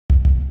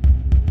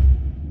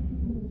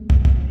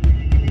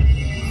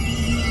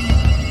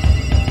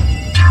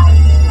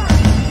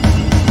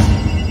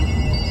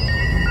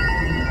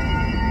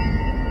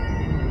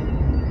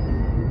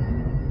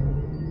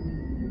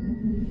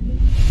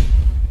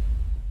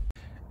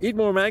Eat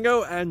more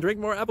mango and drink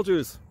more apple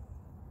juice.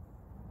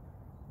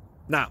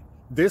 Now,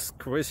 this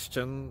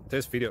video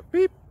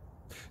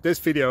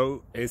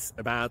is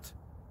about...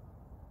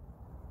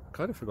 I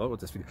kind of forgot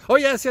what this video... Oh,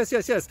 yes.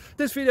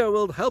 This video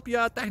will help you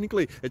out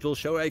technically. It will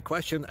show a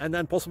question and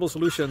then possible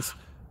solutions.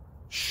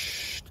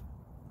 Shh.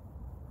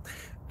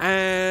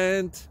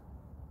 And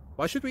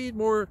why should we eat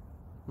more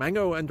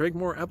mango and drink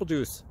more apple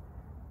juice?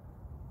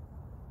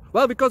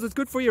 Well, because it's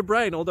good for your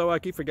brain, although I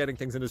keep forgetting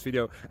things in this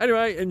video.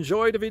 Anyway,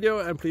 enjoy the video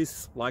and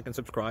please like and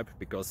subscribe,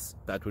 because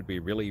that would be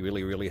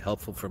really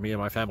helpful for me and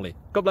my family.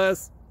 God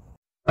bless!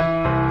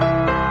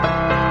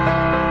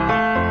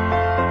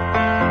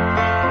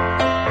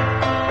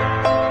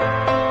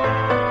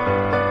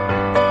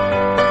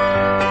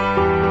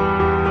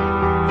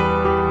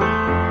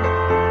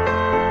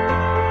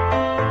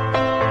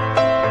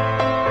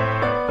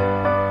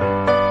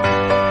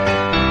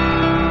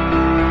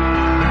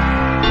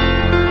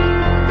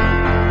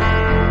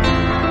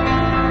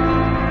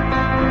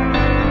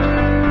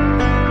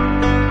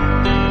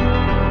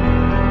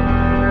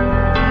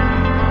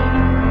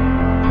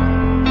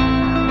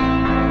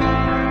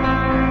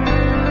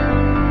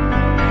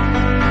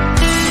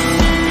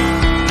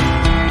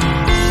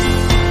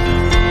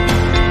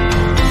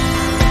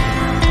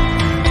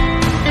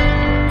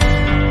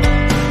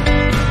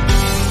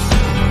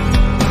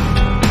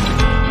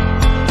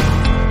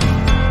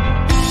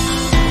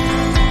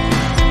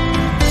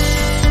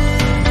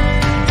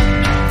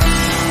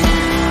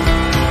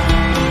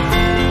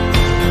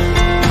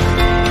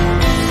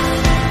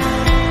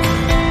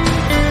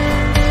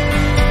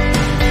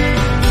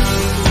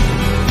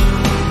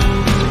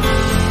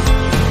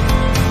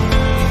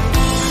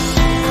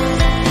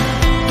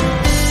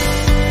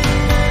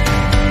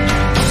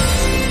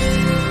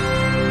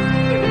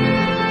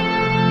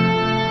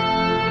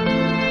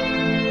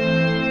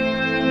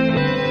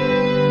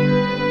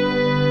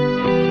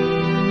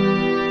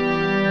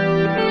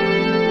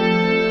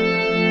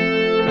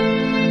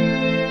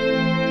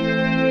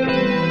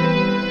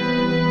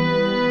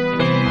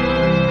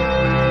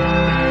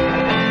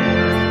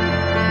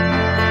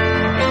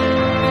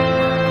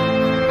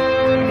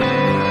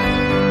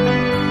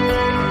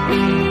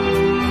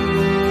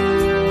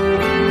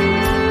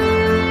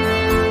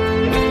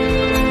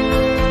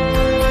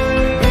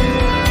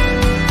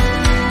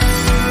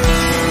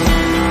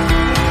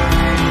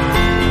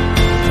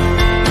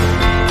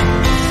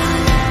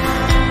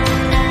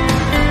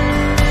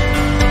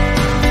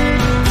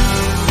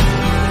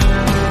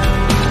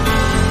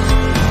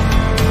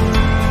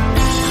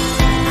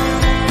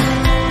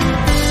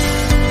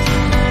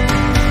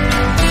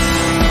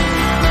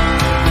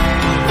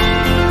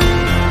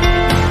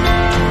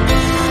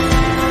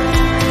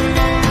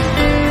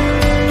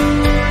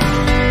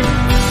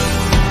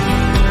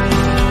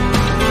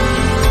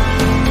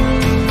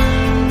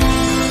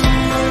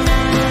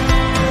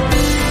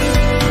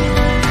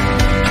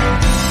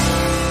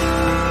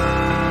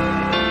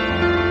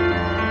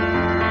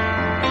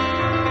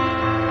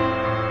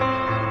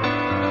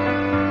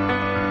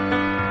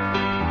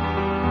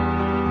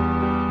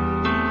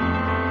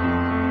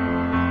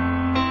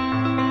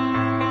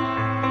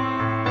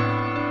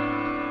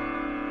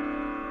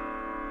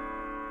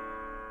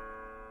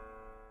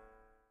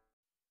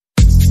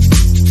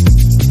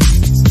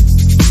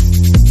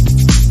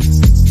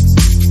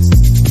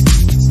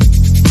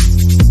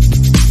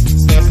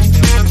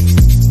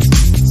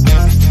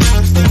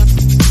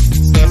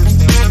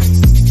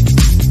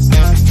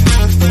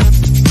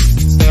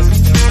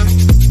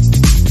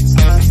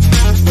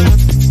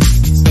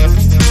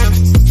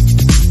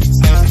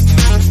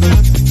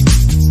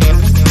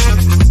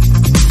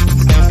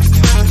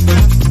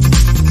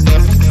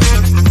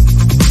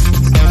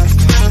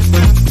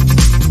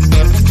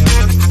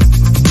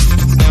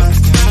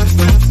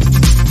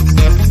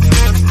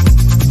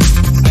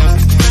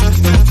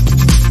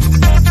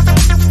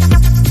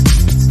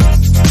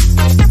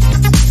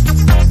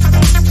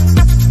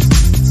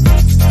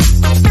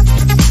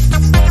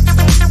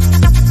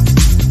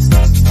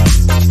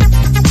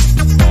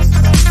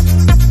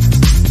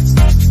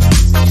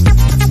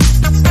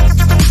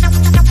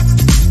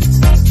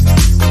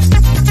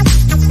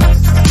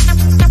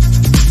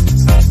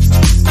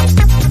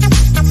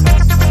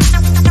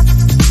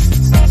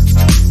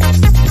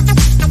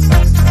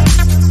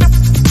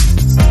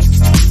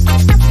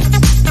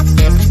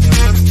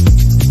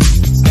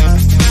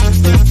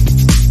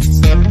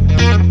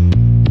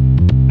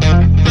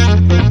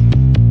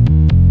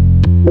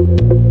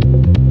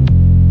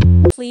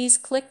 Please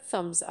click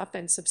thumbs up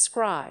and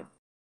subscribe.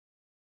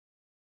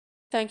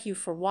 Thank you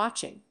for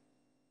watching.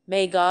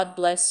 May God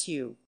bless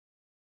you.